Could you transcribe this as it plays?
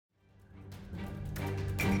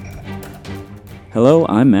Hello,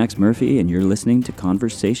 I'm Max Murphy, and you're listening to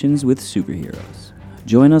Conversations with Superheroes.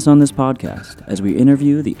 Join us on this podcast as we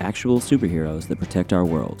interview the actual superheroes that protect our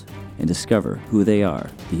world and discover who they are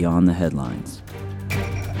beyond the headlines.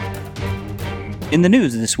 In the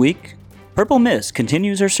news this week, Purple Mist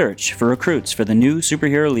continues her search for recruits for the new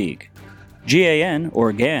superhero league. GAN,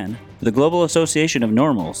 or GAN, the Global Association of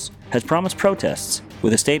Normals, has promised protests,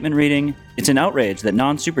 with a statement reading, "It's an outrage that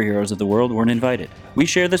non-superheroes of the world weren't invited. We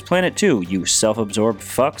share this planet too, you self-absorbed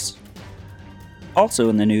fucks." Also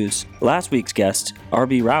in the news, last week's guest,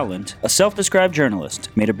 R.B. Rowland, a self-described journalist,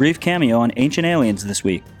 made a brief cameo on Ancient Aliens this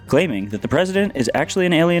week, claiming that the president is actually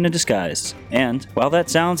an alien in disguise. And, while that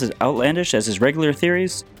sounds as outlandish as his regular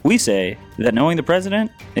theories, we say that knowing the president,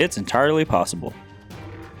 it's entirely possible.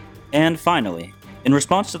 And finally, in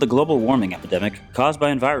response to the global warming epidemic caused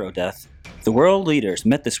by envirodeath, the world leaders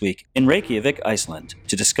met this week in Reykjavik, Iceland,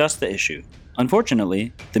 to discuss the issue.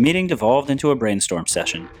 Unfortunately, the meeting devolved into a brainstorm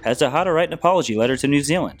session as to how to write an apology letter to New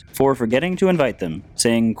Zealand for forgetting to invite them,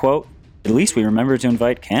 saying, quote, "At least we remembered to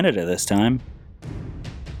invite Canada this time."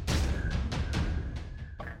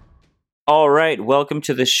 All right, welcome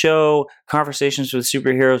to the show, Conversations with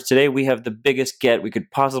Superheroes. Today we have the biggest get we could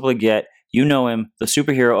possibly get. You know him, the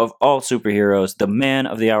superhero of all superheroes, the man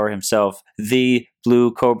of the hour himself, the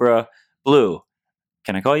Blue Cobra. Blue.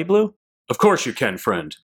 Can I call you Blue? Of course you can,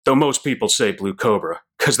 friend. Though most people say Blue Cobra,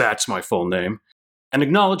 because that's my full name. And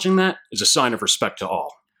acknowledging that is a sign of respect to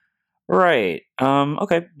all. Right.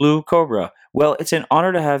 Okay, Blue Cobra. Well, it's an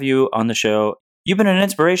honor to have you on the show. You've been an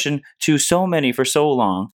inspiration to so many for so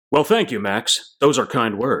long. Well, thank you, Max. Those are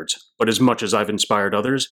kind words. But as much as I've inspired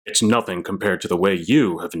others, it's nothing compared to the way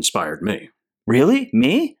you have inspired me. Really?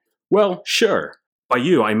 Me? Well, sure. By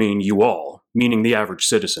you, I mean you all, meaning the average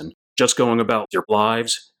citizen, just going about your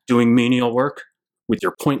lives, doing menial work, with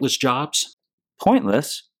your pointless jobs.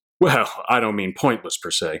 Pointless? Well, I don't mean pointless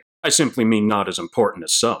per se. I simply mean not as important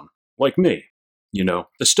as some. Like me. You know,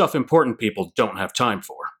 the stuff important people don't have time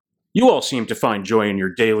for. You all seem to find joy in your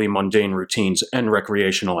daily mundane routines and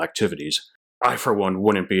recreational activities. I, for one,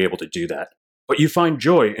 wouldn't be able to do that. But you find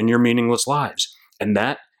joy in your meaningless lives, and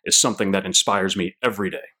that is something that inspires me every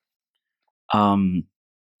day.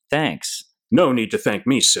 Thanks. No need to thank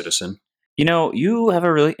me, citizen. You know, you have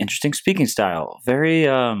a really interesting speaking style. Very,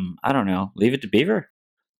 leave it to Beaver?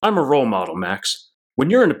 I'm a role model, Max. When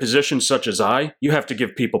you're in a position such as I, you have to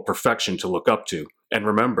give people perfection to look up to. And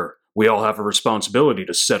remember, we all have a responsibility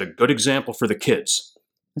to set a good example for the kids.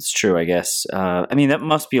 That's true, I guess. That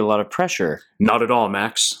must be a lot of pressure. Not at all,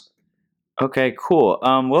 Max. Okay, cool.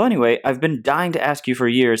 Well, anyway, I've been dying to ask you for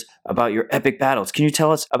years about your epic battles. Can you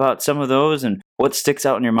tell us about some of those and what sticks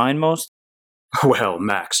out in your mind most? Well,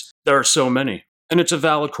 Max, there are so many. And it's a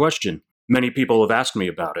valid question. Many people have asked me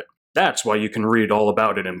about it. That's why you can read all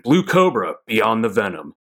about it in Blue Cobra, Beyond the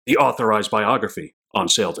Venom, the authorized biography, on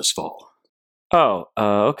sale this fall. Oh,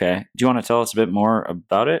 okay. Do you want to tell us a bit more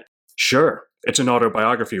about it? Sure. It's an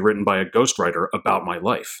autobiography written by a ghostwriter about my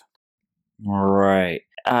life. Right.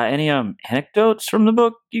 Any anecdotes from the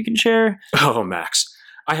book you can share? Oh, Max,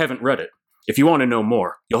 I haven't read it. If you want to know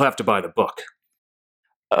more, you'll have to buy the book.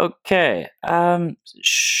 Okay.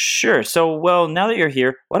 Sure. So, well, now that you're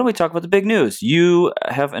here, why don't we talk about the big news? You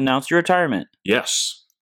have announced your retirement. Yes.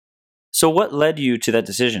 So what led you to that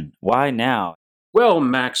decision? Why now? Well,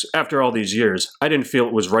 Max, after all these years, I didn't feel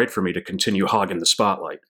it was right for me to continue hogging the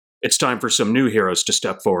spotlight. It's time for some new heroes to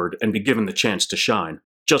step forward and be given the chance to shine,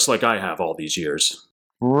 just like I have all these years.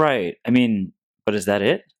 Right. But is that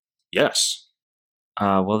it? Yes.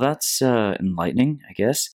 Well, that's enlightening, I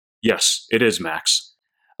guess. Yes, it is, Max.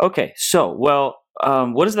 Okay, so,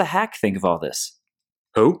 what does the hack think of all this?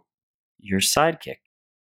 Who? Your sidekick.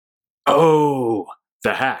 Oh,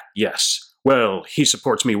 the hack, yes. Well, he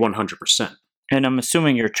supports me 100%. And I'm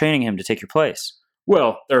assuming you're training him to take your place.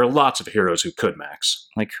 Well, there are lots of heroes who could, Max.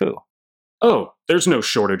 Like who? Oh, there's no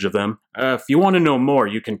shortage of them. If you want to know more,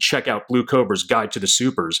 you can check out Blue Cobra's Guide to the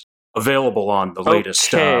Supers, available on the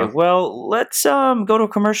latest... Okay, well, let's go to a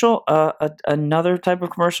commercial, another type of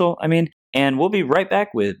commercial, and we'll be right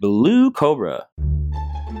back with Blue Cobra.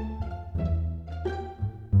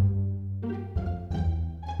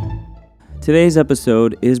 Today's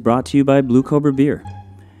episode is brought to you by Blue Cobra Beer.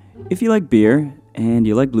 If you like beer and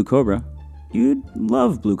you like Blue Cobra, you'd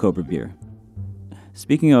love Blue Cobra Beer.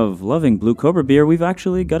 Speaking of loving Blue Cobra Beer, we've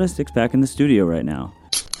actually got a six-pack in the studio right now.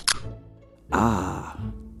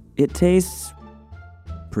 It tastes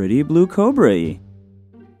pretty Blue Cobra-y.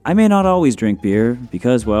 I may not always drink beer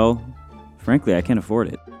because, well, frankly, I can't afford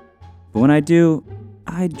it. But when I do,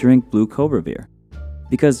 I drink Blue Cobra beer.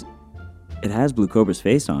 Because it has Blue Cobra's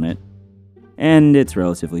face on it, and it's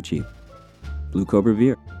relatively cheap. Blue Cobra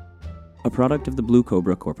beer, a product of the Blue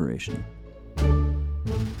Cobra Corporation.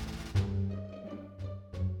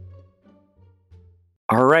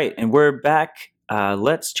 All right, and we're back.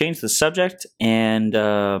 Let's change the subject and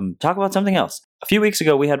talk about something else. A few weeks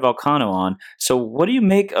ago, we had Volcano on, so what do you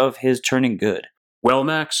make of his turning good? Well,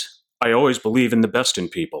 Max, I always believe in the best in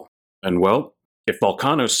people. And well, if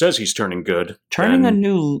Volcano says he's turning good, Turning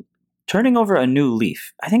over a new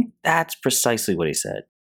leaf. I think that's precisely what he said.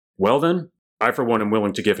 well then, I for one am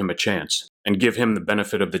willing to give him a chance, and give him the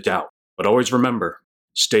benefit of the doubt. But always remember,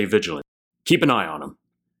 stay vigilant. Keep an eye on him.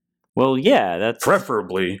 Well, yeah, that's...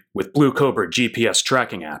 Preferably with Blue Cobra GPS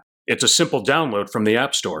tracking app. It's a simple download from the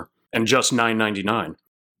App Store, and just $9.99.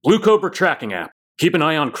 Blue Cobra tracking app. Keep an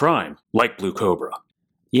eye on crime, like Blue Cobra.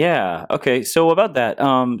 Yeah, okay, so about that,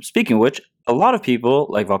 speaking of which, a lot of people,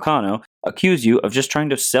 like Volcano, accuse you of just trying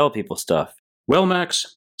to sell people stuff. Well,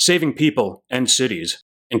 Max, saving people and cities,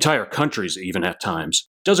 entire countries even at times,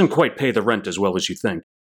 doesn't quite pay the rent as well as you think.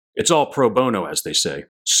 It's all pro bono, as they say.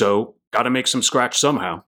 So, gotta make some scratch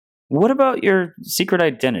somehow. What about your secret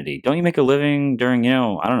identity? Don't you make a living during,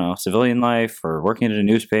 civilian life, or working at a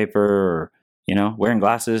newspaper, or, wearing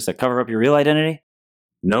glasses that cover up your real identity?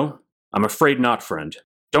 No, I'm afraid not, friend.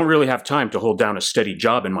 Don't really have time to hold down a steady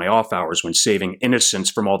job in my off hours when saving innocents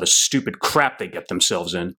from all the stupid crap they get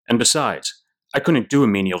themselves in. And besides, I couldn't do a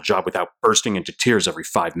menial job without bursting into tears every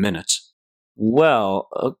 5 minutes. Well,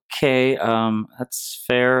 okay, that's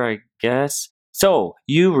fair, I guess. So,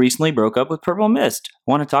 you recently broke up with Purple Mist.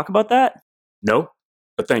 Want to talk about that? No,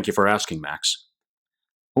 but thank you for asking, Max.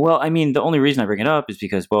 Well, I mean, the only reason I bring it up is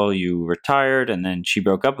because, you retired, and then she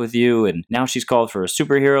broke up with you, and now she's called for a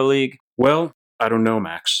superhero league. Well, I don't know,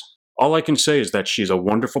 Max. All I can say is that she's a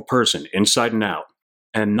wonderful person, inside and out.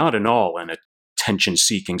 And not at all an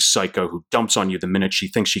attention-seeking psycho who dumps on you the minute she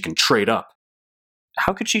thinks she can trade up.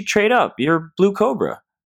 How could she trade up? You're Blue Cobra.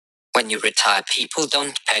 When you retire, people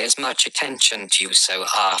don't pay as much attention to you, so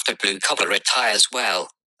after Blue Cobra retires, well,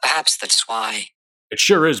 perhaps that's why. It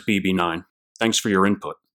sure is, BB9. Thanks for your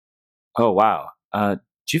input. Oh, wow. Do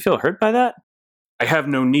you feel hurt by that? I have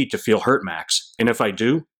no need to feel hurt, Max. And if I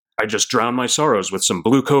do, I just drown my sorrows with some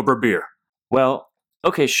Blue Cobra beer. Well,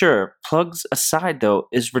 okay, sure. Plugs aside, though,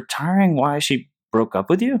 is retiring why she broke up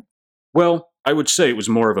with you? Well, I would say it was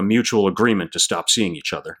more of a mutual agreement to stop seeing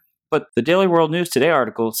each other. But the Daily World News Today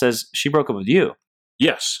article says she broke up with you.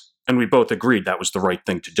 Yes, and we both agreed that was the right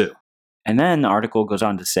thing to do. And then the article goes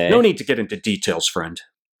on to say... No need to get into details, friend.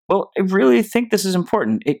 Well, I really think this is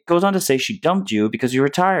important. It goes on to say she dumped you because you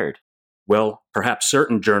retired. Well, perhaps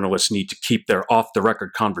certain journalists need to keep their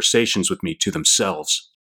off-the-record conversations with me to themselves.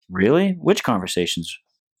 Really? Which conversations?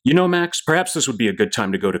 You know, Max, perhaps this would be a good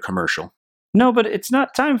time to go to commercial. No, but it's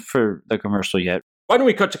not time for the commercial yet. Why don't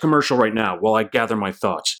we cut to commercial right now while I gather my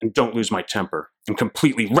thoughts and don't lose my temper and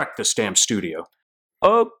completely wreck this damn studio?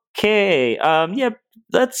 Okay,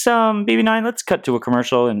 let's, BB9, let's cut to a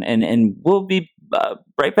commercial and we'll be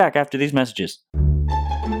right back after these messages.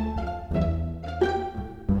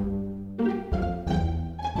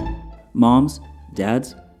 Moms,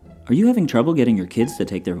 dads, are you having trouble getting your kids to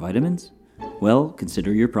take their vitamins? Well,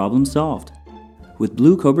 consider your problem solved with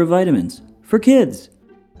Blue Cobra vitamins for kids.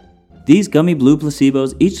 These gummy blue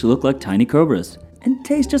placebos each look like tiny cobras and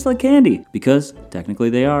taste just like candy because, technically,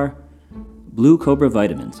 they are. Blue Cobra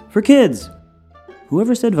vitamins for kids.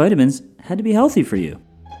 Whoever said vitamins had to be healthy for you.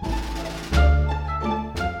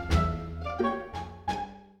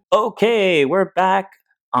 Okay, we're back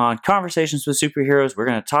on Conversations with Superheroes. We're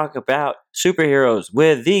going to talk about superheroes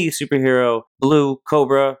with the superhero Blue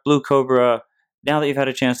Cobra. Blue Cobra, now that you've had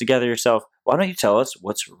a chance to gather yourself, why don't you tell us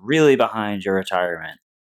what's really behind your retirement?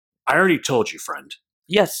 I already told you, friend.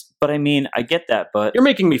 Yes, but I mean, I get that, but... You're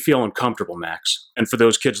making me feel uncomfortable, Max. And for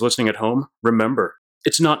those kids listening at home, remember,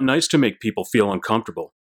 it's not nice to make people feel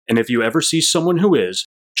uncomfortable. And if you ever see someone who is,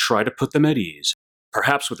 try to put them at ease.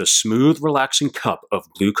 Perhaps with a smooth, relaxing cup of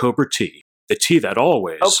Blue Cobra tea. The tea that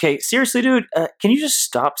always... Okay, seriously, dude, can you just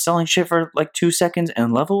stop selling shit for like 2 seconds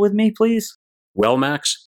and level with me, please? Well,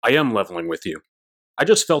 Max, I am leveling with you. I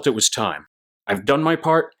just felt it was time. I've done my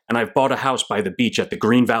part, and I've bought a house by the beach at the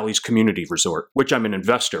Green Valleys Community Resort, which I'm an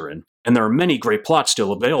investor in. And there are many great plots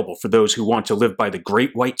still available for those who want to live by the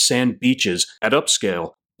great white sand beaches at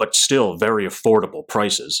upscale, but still very affordable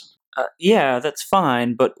prices. Yeah, that's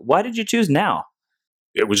fine, but why did you choose now?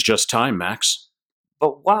 It was just time, Max.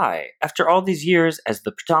 But why? After all these years as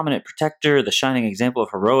the predominant protector, the shining example of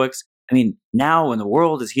heroics, I mean, now when the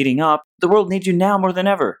world is heating up, the world needs you now more than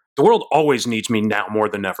ever. The world always needs me now more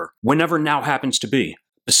than ever, whenever now happens to be.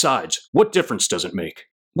 Besides, what difference does it make?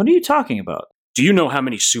 What are you talking about? Do you know how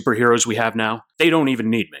many superheroes we have now? They don't even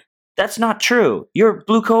need me. That's not true. You're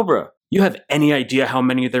Blue Cobra. You have any idea how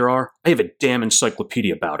many there are? I have a damn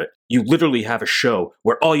encyclopedia about it. You literally have a show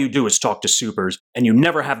where all you do is talk to supers, and you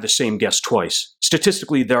never have the same guest twice.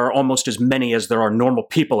 Statistically, there are almost as many as there are normal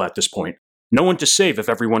people at this point. No one to save if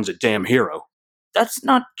everyone's a damn hero. That's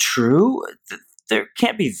not true. There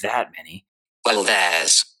can't be that many. Well,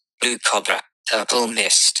 there's Blue Cobra, Purple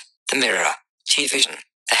Mist, The Mirror, T-Vision,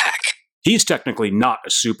 The Hack. He's technically not a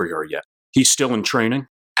superhero yet. He's still in training.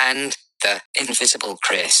 And the Invisible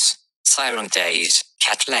Chris, Siren Days,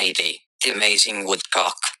 Cat Lady, The Amazing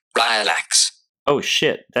Woodcock, Rylax. Oh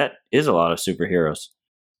shit, that is a lot of superheroes.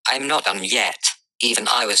 I'm not done yet. Even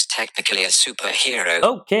I was technically a superhero.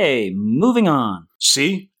 Okay, moving on.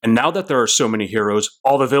 See? And now that there are so many heroes,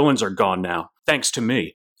 all the villains are gone now, thanks to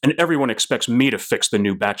me. And everyone expects me to fix the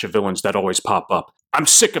new batch of villains that always pop up. I'm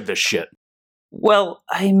sick of this shit. Well,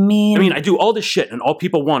 I mean, I do all this shit, and all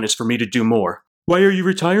people want is for me to do more. Why are you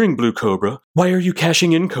retiring, Blue Cobra? Why are you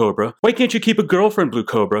cashing in, Cobra? Why can't you keep a girlfriend, Blue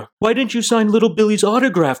Cobra? Why didn't you sign Little Billy's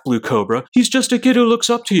autograph, Blue Cobra? He's just a kid who looks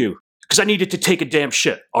up to you. Because I needed to take a damn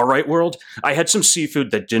shit, alright, world? I had some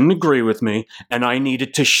seafood that didn't agree with me, and I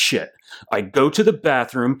needed to shit. I go to the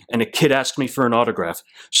bathroom, and a kid asked me for an autograph.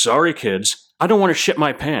 Sorry, kids. I don't want to shit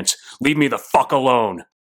my pants. Leave me the fuck alone.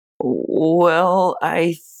 well,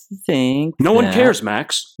 I think No one cares,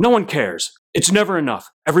 Max. No one cares. It's never enough.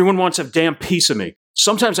 Everyone wants a damn piece of me.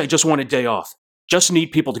 Sometimes I just want a day off. Just need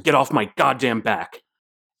people to get off my goddamn back.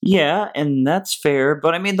 Yeah, and that's fair,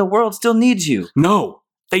 but I mean, the world still needs you. No,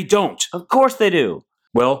 they don't. Of course they do.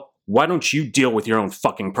 Well, why don't you deal with your own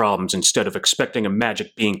fucking problems instead of expecting a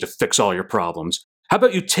magic being to fix all your problems? How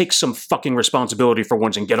about you take some fucking responsibility for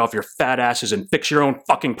once and get off your fat asses and fix your own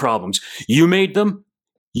fucking problems? You made them.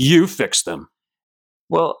 You fix them.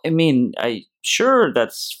 Well, I mean, sure,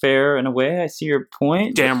 that's fair in a way. I see your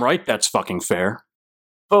point. Damn right that's fucking fair.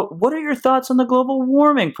 But what are your thoughts on the global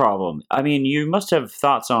warming problem? I mean, you must have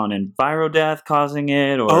thoughts on envirodeath causing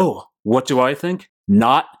it, or... Oh, what do I think?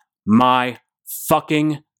 Not my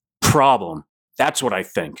fucking problem. That's what I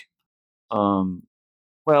think.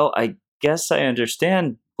 Well, I guess I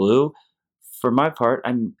understand, Blue. For my part,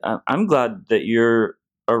 I'm glad that you're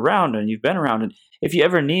around and you've been around. And if you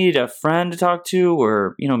ever need a friend to talk to,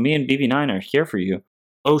 or me and BB9 are here for you.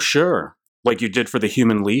 Oh, sure. Like you did for the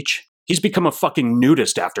human leech? He's become a fucking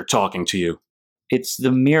nudist after talking to you. It's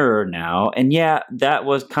the mirror now, and yeah, that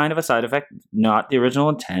was kind of a side effect, not the original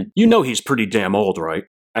intent. You know he's pretty damn old, right?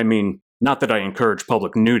 I mean, not that I encourage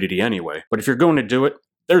public nudity anyway, but if you're going to do it,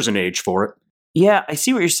 there's an age for it. Yeah, I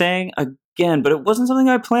see what you're saying again, but it wasn't something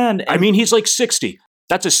I planned. I mean, he's like 60.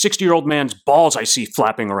 That's a 60-year-old man's balls I see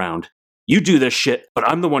flapping around. You do this shit, but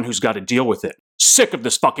I'm the one who's got to deal with it. Sick of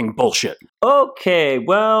this fucking bullshit. Okay,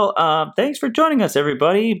 well, thanks for joining us,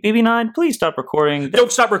 everybody. BB9, please stop recording.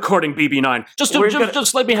 Don't stop recording, BB9. Just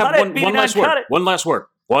let me have one last word. One last word.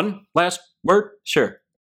 One last word? Sure.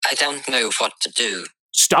 I don't know what to do.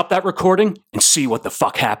 Stop that recording and see what the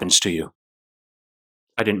fuck happens to you.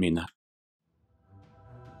 I didn't mean that.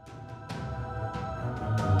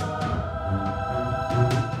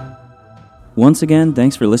 Once again,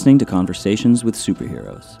 thanks for listening to Conversations with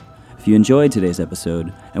Superheroes. If you enjoyed today's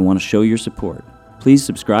episode and want to show your support, please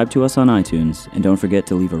subscribe to us on iTunes and don't forget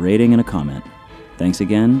to leave a rating and a comment. Thanks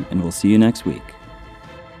again, and we'll see you next week.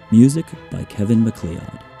 Music by Kevin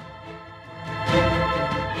MacLeod.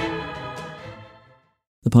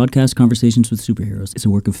 The podcast Conversations with Superheroes is a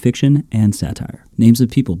work of fiction and satire. Names of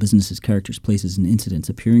people, businesses, characters, places, and incidents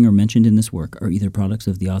appearing or mentioned in this work are either products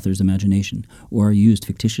of the author's imagination or are used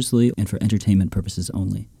fictitiously and for entertainment purposes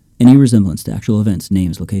only. Any resemblance to actual events,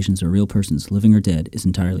 names, locations, or real persons, living or dead, is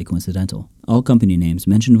entirely coincidental. All company names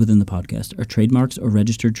mentioned within the podcast are trademarks or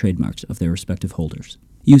registered trademarks of their respective holders.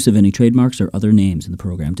 Use of any trademarks or other names in the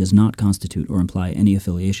program does not constitute or imply any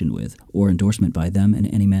affiliation with or endorsement by them in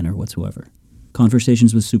any manner whatsoever.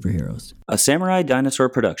 Conversations with Superheroes. A Samurai Dinosaur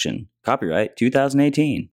production. Copyright 2018.